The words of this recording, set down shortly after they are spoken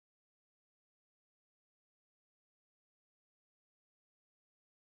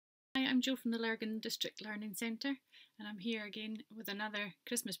I'm Jo from the Lurgan District Learning Centre, and I'm here again with another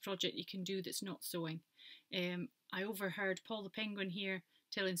Christmas project you can do that's not sewing. I overheard Paul the Penguin here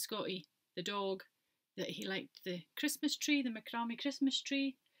telling Scotty, the dog, that he liked the Christmas tree, the Macramé Christmas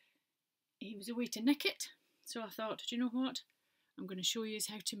tree. He was away to nick it, so I thought, do you know what? I'm going to show you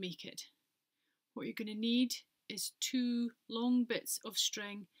how to make it. What you're going to need is 2 long bits of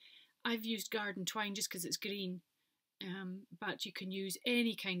string. I've used garden twine just because it's green. But you can use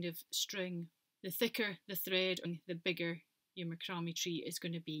any kind of string. The thicker the thread, the bigger your macrame tree is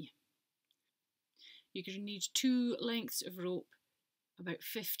going to be. You're going to need 2 lengths of rope, about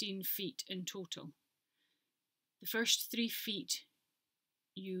 15 feet in total. The first 3 feet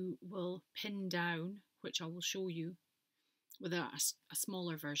you will pin down, which I will show you with a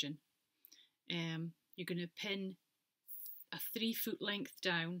smaller version. You're going to pin a 3 foot length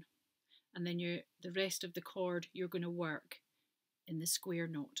down, and then the rest of the cord you're going to work in the square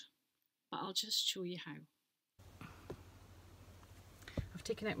knot. But I'll just show you how. I've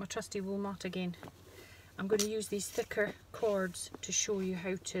taken out my trusty wool mat again. I'm going to use these thicker cords to show you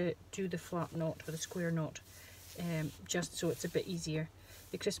how to do the flat knot or the square knot, just so it's a bit easier.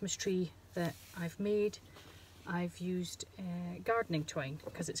 The Christmas tree that I've made, I've used gardening twine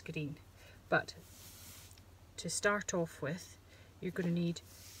because it's green. But to start off with, you're going to need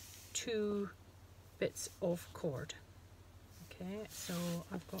 2 bits of cord. Okay, so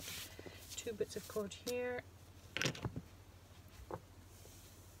I've got 2 bits of cord here.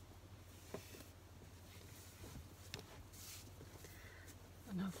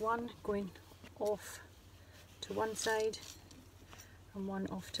 And I have one going off to one side and one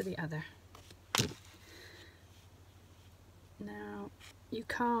off to the other. Now you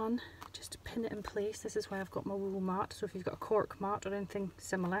can just pin it in place. This is why I've got my wool mat, so if you've got a cork mat or anything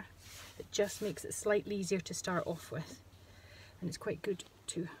similar, it just makes it slightly easier to start off with, and it's quite good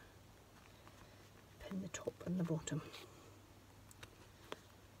to pin the top and the bottom.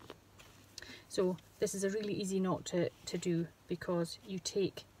 So this is a really easy knot to do, because you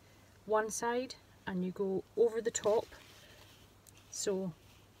take one side and you go over the top so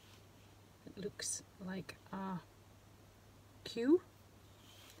it looks like a Q,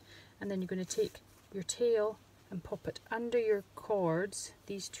 and then you're going to take your tail and pop it under your cords,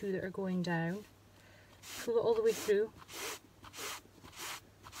 these 2 that are going down, pull it all the way through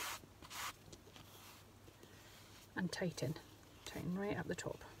and tighten right up the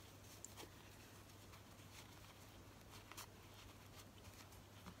top.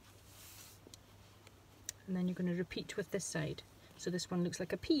 And then you're going to repeat with this side. So this one looks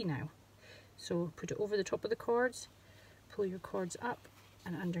like a P now. So put it over the top of the cords, pull your cords up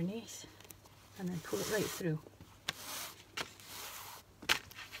and underneath, and then pull it right through.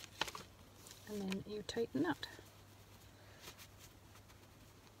 And then you tighten that.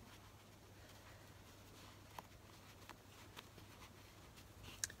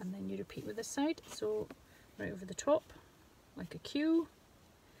 And then you repeat with this side. So right over the top, like a Q,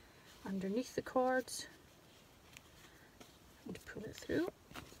 underneath the cords, and pull it through.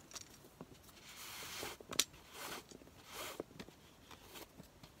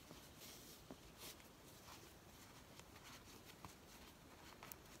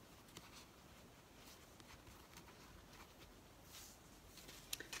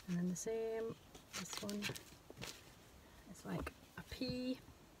 And then the same, this one is like a P,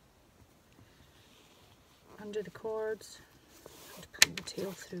 under the cords, and pull the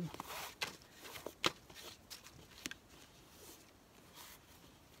tail through.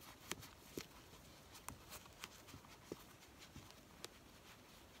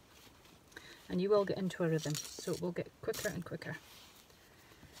 And you will get into a rhythm, so it will get quicker and quicker.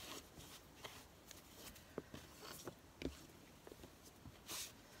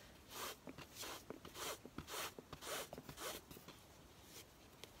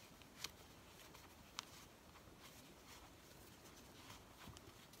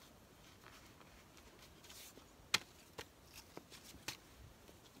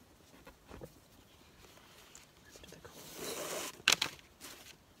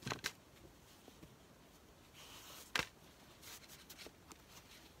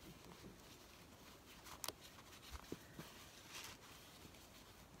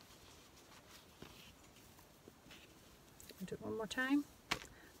 Do it one more time,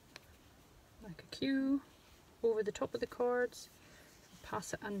 like a Q, over the top of the cords,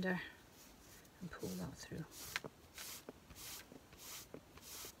 pass it under and pull that through.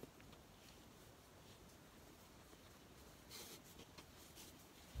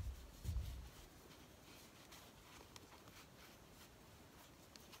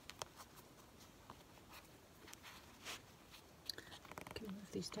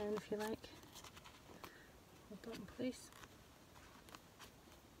 these down if you like. Hold that in place.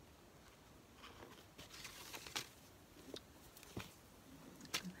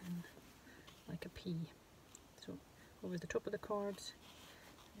 And then like a pea. So over the top of the cords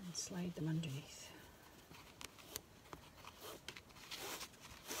and slide them underneath.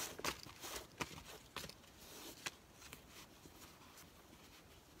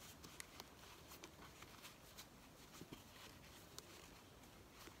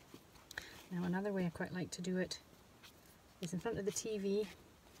 Now another way I quite like to do it is in front of the TV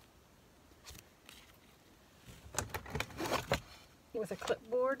with a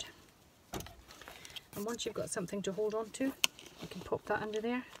clipboard, and once you've got something to hold on to, you can pop that under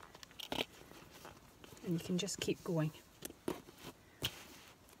there and you can just keep going.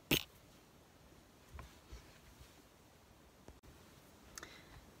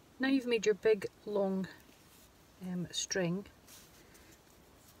 Now you've made your big long string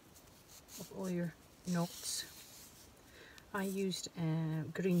of all your knots. I used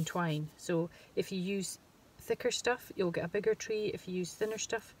green twine, so if you use thicker stuff you'll get a bigger tree, if you use thinner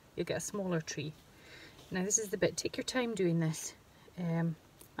stuff you'll get a smaller tree. Now this is the bit, take your time doing this.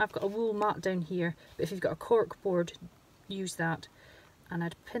 I've got a wool mat down here, but if you've got a cork board, use that, and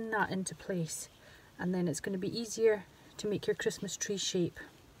I'd pin that into place, and then it's going to be easier to make your Christmas tree shape.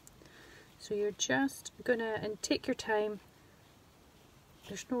 So you're just gonna, and take your time,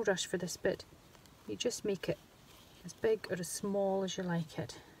 there's no rush for this bit, you just make it as big or as small as you like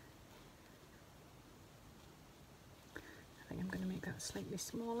it. I think I'm going to make that slightly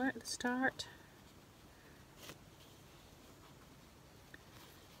smaller at the start.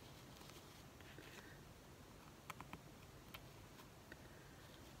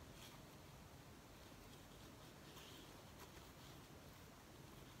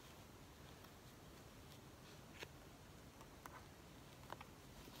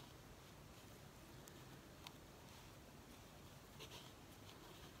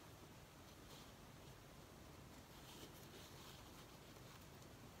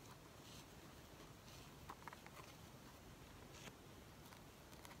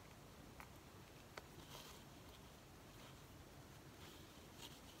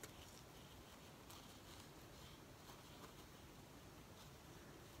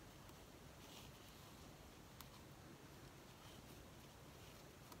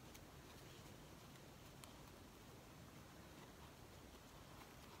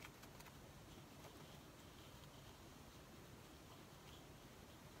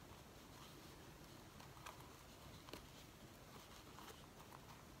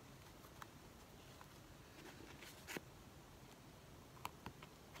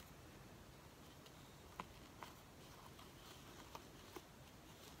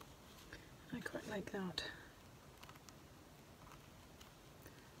 I quite like that,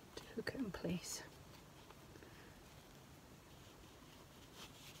 to hook it in place.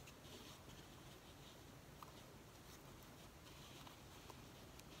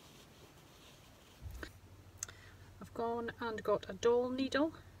 I've gone and got a doll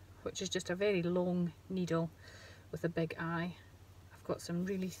needle, which is just a very long needle with a big eye. I've got some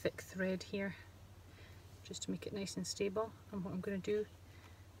really thick thread here just to make it nice and stable, and what I'm going to do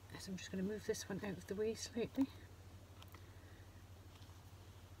is I'm just going to move this one out of the way slightly,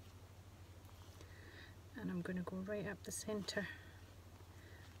 and I'm going to go right up the centre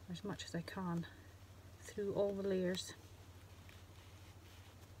as much as I can through all the layers.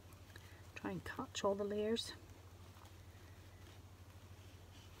 Try and catch all the layers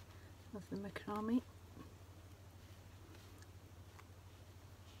of the macrame.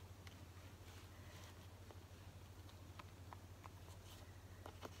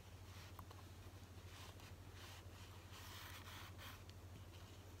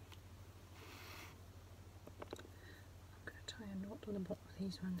 Tie a knot on the bottom of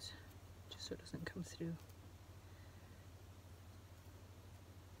these ones just so it doesn't come through.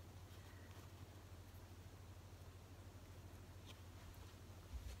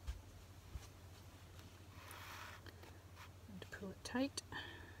 And pull it tight.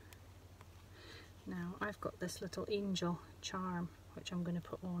 Now I've got this little angel charm which I'm going to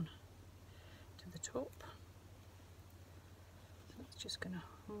put on to the top. So it's just going to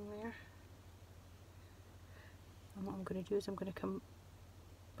hang there. And what I'm going to do is I'm going to come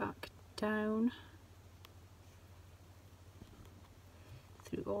back down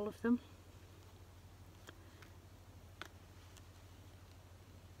through all of them.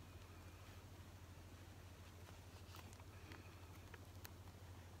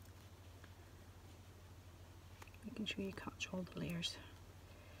 Making sure you catch all the layers.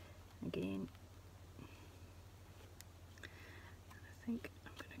 Again, and I think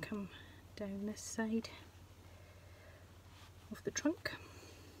I'm come down this side of the trunk.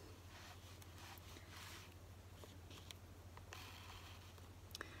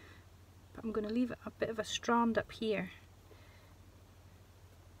 But I'm going to leave a bit of a strand up here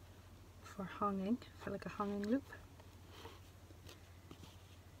for hanging, for like a hanging loop.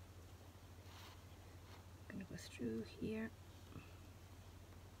 I'm going to go through here.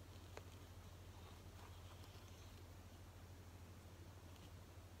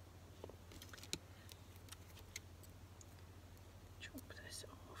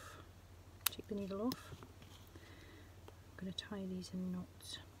 Take the needle off. I'm going to tie these in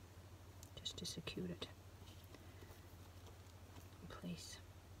knots just to secure it in place.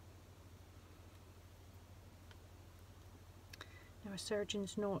 Now a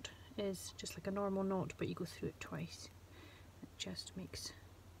surgeon's knot is just like a normal knot, but you go through it twice. It just makes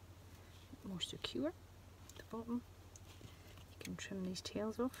it more secure at the bottom. You can trim these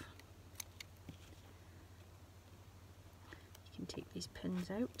tails off. You can take these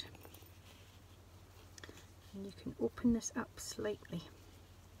pins out. And you can open this up slightly.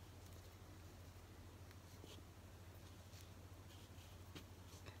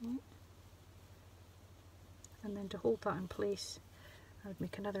 Okay. And then to hold that in place, I would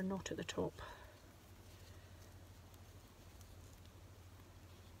make another knot at the top.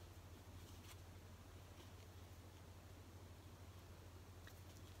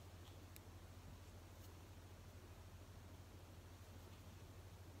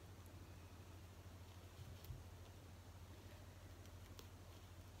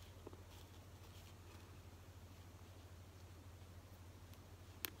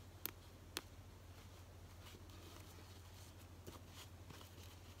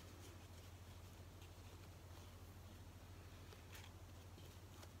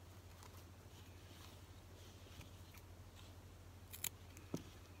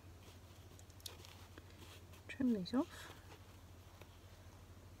 Trim these off.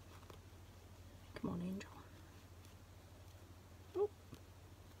 Come on, Angel. Oh,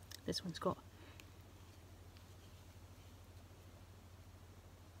 this one's got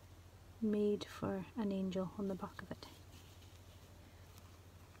made for an angel on the back of it.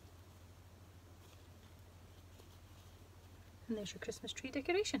 And there's your Christmas tree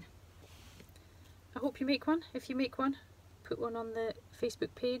decoration. I hope you make one. If you make one, put one on the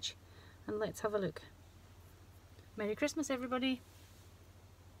Facebook page and let's have a look. Merry Christmas, everybody!